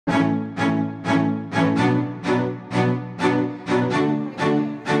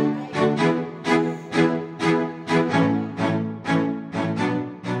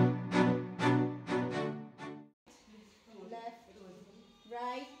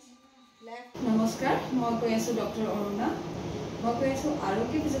Namaskar, মই কৈ আছো ডক্টৰ অৰুণা। মই কৈ আছো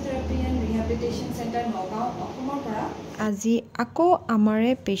Arogya Physiotherapy and Rehabilitation Center NAGAON অসমৰ পৰা। আজি আকৌ আমাৰে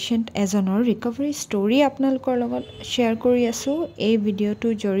পেশেন্ট এজনৰ ৰিকভাৰী ষ্টৰী আপোনালোকৰ লগত শেয়াৰ কৰি আছো এই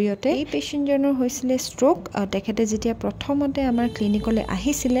ভিডিওটোৰ জৰিয়তে। এই পেশেন্টজনৰ হৈছিলে ষ্ট্ৰোক। তেখেতে যেতিয়া প্ৰথমতে আমাৰ ক্লিনিকলৈ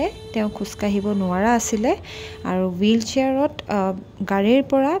আহিছিলে তেওঁ খুজকাঢ়িব নোৱাৰা আছিলে আৰু হুইল চেয়াৰত গাড়ীৰ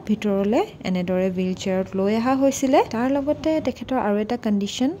পৰা ভিতৰলৈ এনেদৰে হুইল চেয়াৰত লৈ অহা হৈছিলে। তাৰ লগতে তেখেতৰ আৰু এটা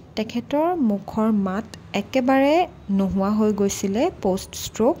কণ্ডিশ্যন, তেখেতৰ মুখৰ মাত একেবাৰে নোহোৱা হৈ গৈছিলে post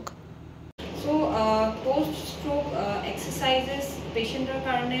stroke. So post stroke এক্সাৰসাইজেছ পেশেন্টৰ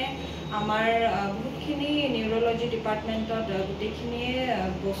কাৰণে আমাৰ বহুতখিনি নিউৰলজি ডিপাৰ্টমেণ্টত গোটেইখিনিয়ে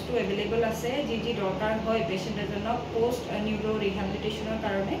বস্তু এভেইলেবল আছে যি যি দৰকাৰ হয় পেশেন্ট এজনক পোষ্ট নিউৰো ৰিহেবিলিটেশ্যনৰ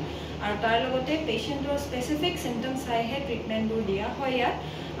কাৰণে। আৰু তাৰ লগতে পেশেন্টৰ স্পেচিফিক চিমটম চাইহে ট্ৰিটমেণ্টবোৰ দিয়া হয় ইয়াত।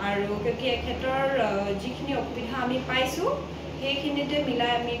 আৰু কিয়কি এখেতৰ যিখিনি অসুবিধা আমি পাইছোঁ সেইখিনিতে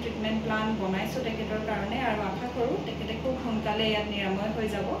মিলাই আমি ট্ৰিটমেণ্ট প্লান বনাইছোঁ তেখেতৰ কাৰণে আৰু আশা কৰোঁ তেখেতে খুব সোনকালে ইয়াত নিৰাময় হৈ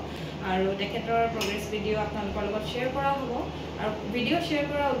যাব। আৰু তেখেতৰ প্ৰগ্ৰেছ ভিডিঅ' আপোনালোকৰ লগত শ্বেয়াৰ কৰা হ'ব। আৰু ভিডিঅ' শ্বেয়াৰ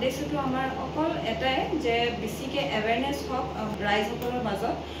কৰাৰ উদ্দেশ্যটো আমাৰ অকল এটাই যে বেছিকৈ এৱেৰনেছ হওক ৰাইজসকলৰ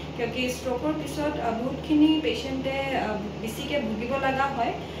মাজত, কিয়কি ষ্ট্ৰোকৰ পিছত বহুতখিনি পেশেণ্টে বেছিকৈ ভুগিব লগা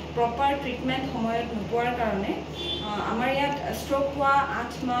হয় প্ৰপাৰ ট্ৰিটমেণ্ট সময়ত নোপোৱাৰ কাৰণে। আমাৰ ইয়াত ষ্ট্ৰোক হোৱা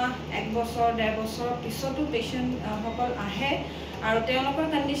 8 মাহ 1 বছৰ 1.5 বছৰৰ পিছতো পেশেণ্টসকল আহে আৰু তেওঁলোকৰ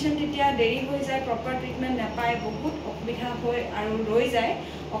কণ্ডিশ্যন তেতিয়া দেৰি হৈ যায়, প্ৰপাৰ ট্ৰিটমেণ্ট নাপায়, বহুত অসুবিধা হৈ আৰু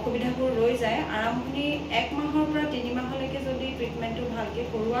অসুবিধাবোৰ ৰৈ যায়। আৰম্ভণি 1 মাহৰ পৰা 3 মাহলৈকে যদি ট্ৰিটমেণ্টটো ভালকৈ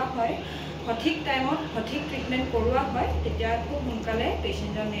কৰোৱা হয়, সঠিক টাইমত সঠিক ট্ৰিটমেণ্ট কৰোৱা হয়, তেতিয়া খুব সোনকালে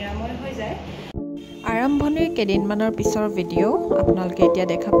পেশেণ্টজন নিৰাময় হৈ যায়। আৰম্ভণিৰ কেইদিনমানৰ পিছৰ ভিডিঅ' আপোনালোকে এতিয়া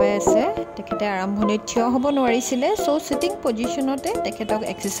দেখা পাই আছে। তেখেতে আৰম্ভণিত থিয় হ'ব নোৱাৰিছিলে, চিটিং পজিশ্যনতে তেখেতক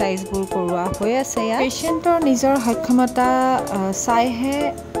এক্সাৰচাইজবোৰ কৰোৱা হৈ আছে। ইয়াত পেশেণ্টৰ নিজৰ সক্ষমতা চাইহে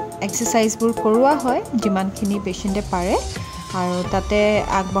এক্সাৰচাইজবোৰ কৰোৱা হয় যিমানখিনি পেশেণ্টে পাৰে আৰু তাতে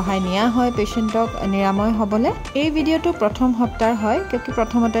আগবঢ়াই নিয়া হয় পেশেণ্টক নিৰাময় হ'বলৈ। এই ভিডিঅ'টো প্ৰথম সপ্তাহ হয় কিয়কি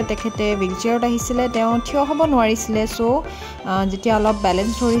প্ৰথমতে তেখেতে হুইল চেয়াৰত আহিছিলে, তেওঁ থিয় হ'ব নোৱাৰিছিলে। যেতিয়া অলপ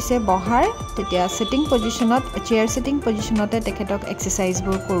বেলেঞ্চ ধৰিছে বহাৰ, তেতিয়া চিটিং পজিশ্যনত চেয়াৰ চিটিং পজিশ্যনতে তেখেতক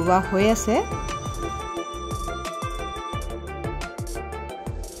এক্সাৰচাইজবোৰ কৰোৱা হৈ আছে।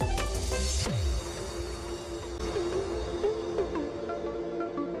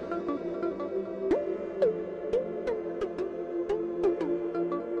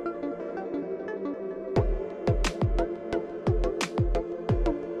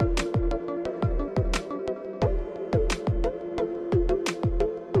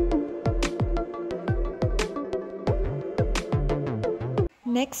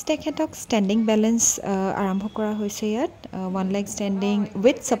 নেক্সট তেখেতক ষ্টেণ্ডিং বেলেঞ্চ আৰম্ভ কৰা হৈছে। ইয়াত 1 leg ষ্টেণ্ডিং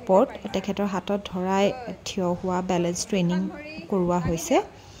উইথ ছাপৰ্ট তেখেতৰ হাতত ধৰাই থিয় হোৱা বেলেঞ্চ ট্ৰেইনিং কৰোৱা হৈছে।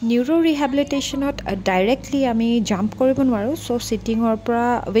 নিউৰো ৰিহেবিলিটেশ্যনত ডাইৰেক্টলি আমি জাম্প কৰিব নোৱাৰোঁ, চিটিঙৰ পৰা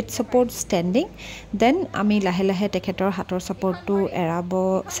উইথ ছাপৰ্ট ষ্টেণ্ডিং, দেন আমি লাহে লাহে তেখেতৰ হাতৰ ছাপৰ্টটো এৰাব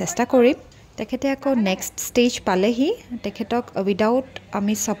চেষ্টা কৰিম। তেখেতে আকৌ নেক্সট ষ্টেজ পালেহি, তেখেতক উইদাউট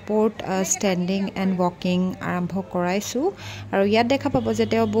আমি ছাপৰ্ট ষ্টেণ্ডিং এণ্ড ৱাকিং আৰম্ভ কৰাইছোঁ। আৰু ইয়াত দেখা পাব যে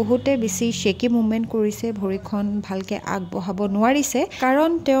তেওঁ বহুতে বেছি শ্বেকি মুভমেণ্ট কৰিছে, ভৰিখন ভালকৈ আগবঢ়াব নোৱাৰিছে কাৰণ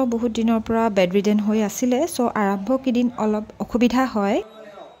তেওঁ বহুত দিনৰ পৰা বেডৰিডেন হৈ আছিলে। আৰম্ভ কেইদিন অলপ অসুবিধা হয়।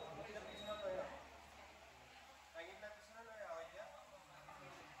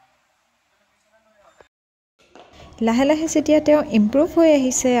 লাহে লাহে যেতিয়া তেওঁ ইম্প্ৰুভ হৈ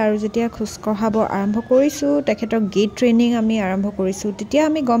আহিছে আৰু যেতিয়া খোজকঢ়াব আৰম্ভ কৰিছোঁ, তেখেতৰ গেইট ট্ৰেইনিং আমি আৰম্ভ কৰিছোঁ, তেতিয়া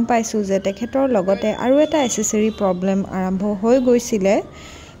আমি গম পাইছোঁ যে তেখেতৰ লগতে আৰু এটা এচেচৰি প্ৰব্লেম আৰম্ভ হৈ গৈছিলে,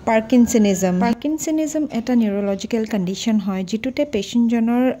 পাৰ্কিনছনিজম এটা নিউৰলজিকেল কণ্ডিশ্যন হয় যিটোতে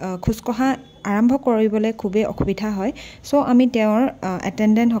পেশেণ্টজনৰ খোজকঢ়া আৰম্ভ কৰিবলৈ খুবেই অসুবিধা হয়। আমি তেওঁৰ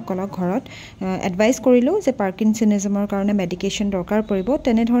এটেণ্ডেণ্টসকলক ঘৰত এডভাইচ কৰিলোঁ যে পাৰ্কিনছনিজমৰ কাৰণে মেডিকেশ্যন দৰকাৰ পৰিব।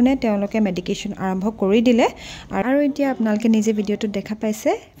 তেনেধৰণে তেওঁলোকে মেডিকেশ্যন আৰম্ভ কৰি দিলে। আৰু এতিয়া আপোনালোকে নিজে ভিডিঅ'টোত দেখা পাইছে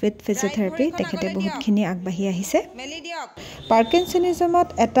উইথ ফিজিঅ'থেৰাপি তেখেতে বহুতখিনি আগবাঢ়ি আহিছে। পাৰ্কিনছনিজমত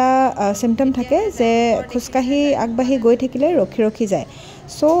এটা চিমটম থাকে যে খোজকাঢ়ি আগবাঢ়ি গৈ থাকিলে ৰখি ৰখি যায়।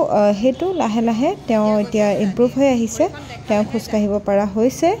 সেইটো লাহে লাহে তেওঁ এতিয়া ইম্প্ৰুভ হৈ আহিছে, তেওঁ খোজকাঢ়িব পৰা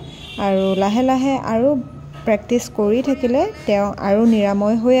হৈছে আৰু লাহে লাহে আৰু প্ৰেক্টিচ কৰি থাকিলে তেওঁ আৰু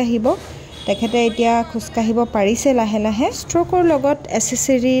নিৰাময় হৈ আহিব। তেখেতে এতিয়া খোজকাঢ়িব পাৰিছে লাহে লাহে। ষ্ট্ৰোকৰ লগত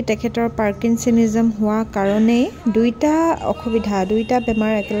এচেচৰি তেখেতৰ পাৰ্কিনছনিজম হোৱা কাৰণেই দুইটা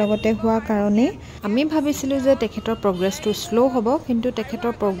বেমাৰ একেলগতে হোৱা কাৰণেই আমি ভাবিছিলোঁ যে তেখেতৰ প্ৰগ্ৰেছটো শ্ল' হ'ব, কিন্তু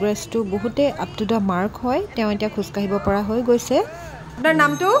তেখেতৰ প্ৰগ্ৰেছটো বহুতেই আপ টু দ্য মাৰ্ক হয়। তেওঁ এতিয়া খোজকাঢ়িব পৰা হৈ গৈছে। আপোনাৰ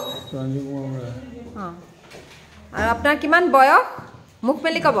নামটো? আৰু আপোনাৰ কিমান বয়স? মুখ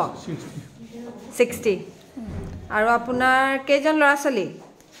মেলি ক'ব। 60। আৰু আপোনাৰ কেইজন ল'ৰা ছোৱালী?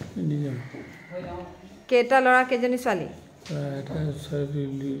 কেইটা ল'ৰা কেইজনী ছোৱালী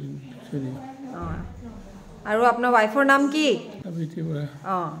আৰু আপোনাৰ ৱাইফৰ নাম কি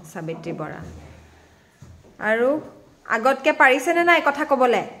সাবিত্ৰী বৰা আৰু আগতকে পাৰিছেনে নাই কথা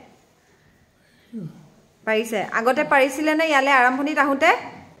ক'বলৈ পাৰিছে আগতে পাৰিছিলে নে ইয়ালে আৰম্ভণিত আহোঁতে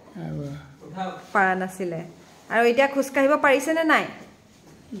পাৰা নাছিলে আৰু এতিয়া খোজ কাঢ়িব পাৰিছেনে নাই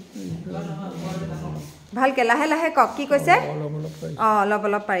ভালকে লাহে লাহে কওক কি কৈছে অলপ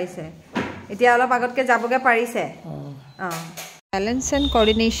অলপ পাৰিছে এতিয়া অলপ আগতকে যাবগে পাৰিছে বেলেন্স এণ্ড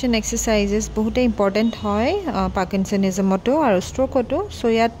কোঅৰ্ডিনেশ্যন এক্সাৰচাইজেছ বহুতেই ইম্পৰ্টেণ্ট হয় পাৰ্কিনছনিজমতো আৰু ষ্ট্ৰ'কতো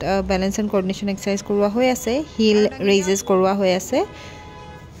চ' ইয়াত বেলেন্স এণ্ড কোঅৰ্ডিনেশ্যন এক্সাৰচাইজ কৰোৱা হৈ আছে হিল ৰেইজেছ কৰোৱা হৈ আছে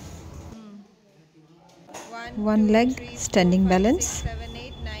one leg standing balance 7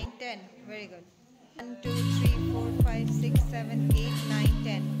 8 9 10 very good 1 2 3 4 5 6 7 8 9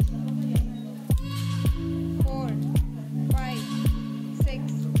 10 4 5 6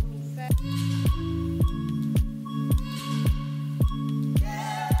 7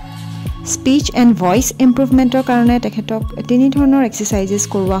 speech and voice improvement karone tekhetok tini dhoroner exercises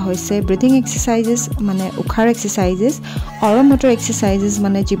korwa hoise breathing exercises mane ukhar exercises oromotor exercises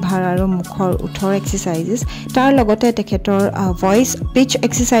mane jibhar aro mukhor uthor exercises tar logote tekhetor voice pitch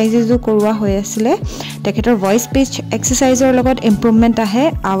exercises o korwa hoy asile tekhetor voice pitch exerciser logot improvement ahe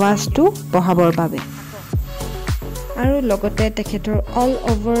awaz tu bohabor babe আৰু লগতে তেখেতৰ all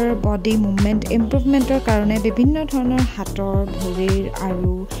over body movement ইম্প্ৰুভমেন্টৰ কাৰণে বিভিন্ন ধৰণৰ হাতৰ ভৰিৰ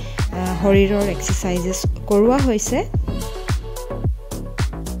আৰু শৰীৰৰ এক্সাৰসাইজেছ কৰোৱা হৈছে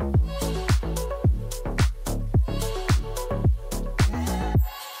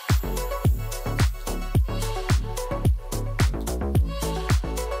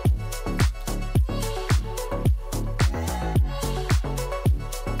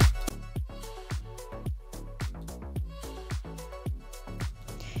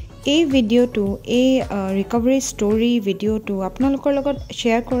এই ভিডিওটো এই ৰিকভাৰী ষ্টৰী ভিডিওটো আপোনালোকৰ লগত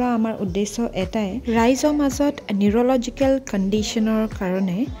শ্বেয়াৰ কৰা আমাৰ উদ্দেশ্য এটাই ৰাইজৰ মাজত নিউৰলজিকেল কণ্ডিশ্যনৰ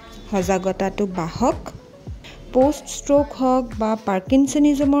কাৰণে সজাগতাটো বাঢ়ক পোষ্ট ষ্ট্ৰোক হওক বা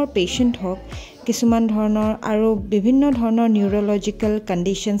পাৰ্কিনছনিজমৰ পেচেণ্ট হওক কিছুমান ধৰণৰ আৰু বিভিন্ন ধৰণৰ নিউৰলজিকেল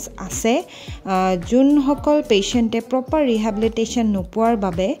কণ্ডিশ্যনছ আছে যোনসকল পেচেণ্টে প্ৰপাৰ ৰিহেবিলিটেশ্যন নোপোৱাৰ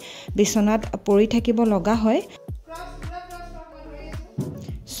বাবে বিচনাত পৰি থাকিব লগা হয়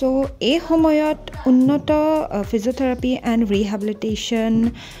সো এই সময়ত উন্নত physiotherapy and rehabilitation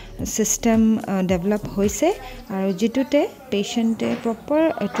system develop হৈছে আৰু যেটোতে পেশেন্টে প্ৰপাৰ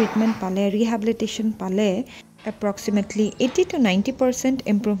ট্ৰিটমেন্ট পালে ৰিহেবিলিটেশ্যন পালে এপ্ৰক্সিমেটলি 80 to 90%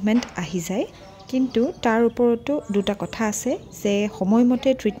 ইম্প্ৰুভমেন্ট আহি যায় কিন্তু তাৰ ওপৰতো দুটা কথা আছে যে সময়মতে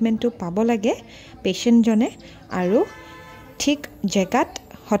ট্ৰিটমেন্টটো পাব লাগে পেশেন্টজনে আৰু ঠিক জেগাত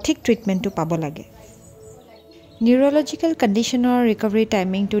সঠিক ট্ৰিটমেন্টটো পাব লাগে নিউৰলজিকেল কণ্ডিশ্যনৰ ৰিকভাৰী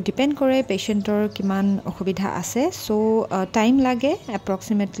টাইমিংটো ডিপেণ্ড কৰে পেশেণ্টৰ কিমান অসুবিধা আছে সো টাইম লাগে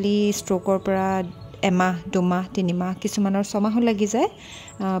এপ্ৰক্সিমেটলি ষ্ট্ৰোকৰ পৰা এমাহ দুমাহ তিনিমাহ কিছুমানৰ ছমাহো লাগি যায়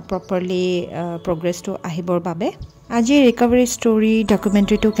প্ৰপাৰলি প্ৰগ্ৰেছটো আহিবৰ বাবে আজি ৰিকভাৰী ষ্টৰী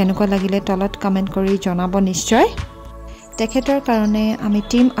ডকুমেণ্টাৰীটো কেনেকুৱা লাগিলে তলত কমেণ্ট কৰি জনাব নিশ্চয় তেখেতৰ কাৰণে আমি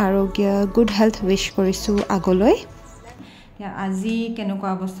টিম আৰোগ্য গুড হেল্থ উইশ কৰিছোঁ আগলৈ আজি কেনেকুৱা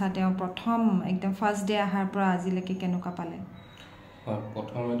অৱস্থা তেওঁ প্ৰথম একদম ফাৰ্ষ্ট ডে আহাৰ পৰা আজিলৈকে কেনেকুৱা পালে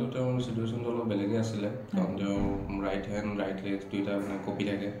প্ৰথমেতো তেওঁৰ চিটুৱেশ্যনটো অলপ বেলেগে আছিলে কাৰণ তেওঁ ৰাইট হেণ্ড ৰাইট লেগ দুইটা মানে কপি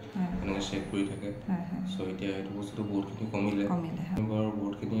থাকে এনেকৈ চেক কৰি থাকে চ' এতিয়া সেইটো বস্তুটো বহুতখিনি কমিলে বাৰু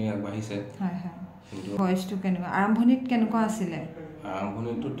বহুতখিনি আগবাঢ়িছে ভইচটো কেনেকুৱা আৰম্ভণিত কেনেকুৱা আছিলে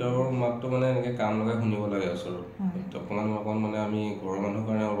আৰম্ভণিতো তেওঁৰ মাতটো মানে এনেকৈ কাম লগাই শুনিব লাগে ওচৰত অকণমান মানে আমি ঘৰৰ মানুহৰ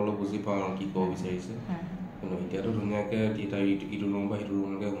কাৰণে অলপ বুজি পাওঁ আৰু কি ক'ব বিচাৰিছে কিন্তু এতিয়াতো ধুনীয়াকৈ ইটো ৰুম বা সিটো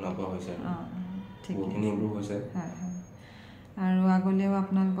ৰুমলৈকে শুনা পোৱা হৈছে বহুতখিনি ইম্প্ৰুভ হৈছে আৰু আগলৈও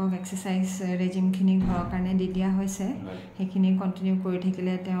আপোনালোকক এক্সাৰচাইজ ৰেজিমখিনি ঘৰৰ কাৰণে দি দিয়া হৈছে সেইখিনি কণ্টিনিউ কৰি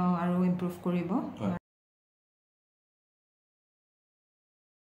থাকিলে তেওঁ আৰু ইম্প্ৰুভ কৰিব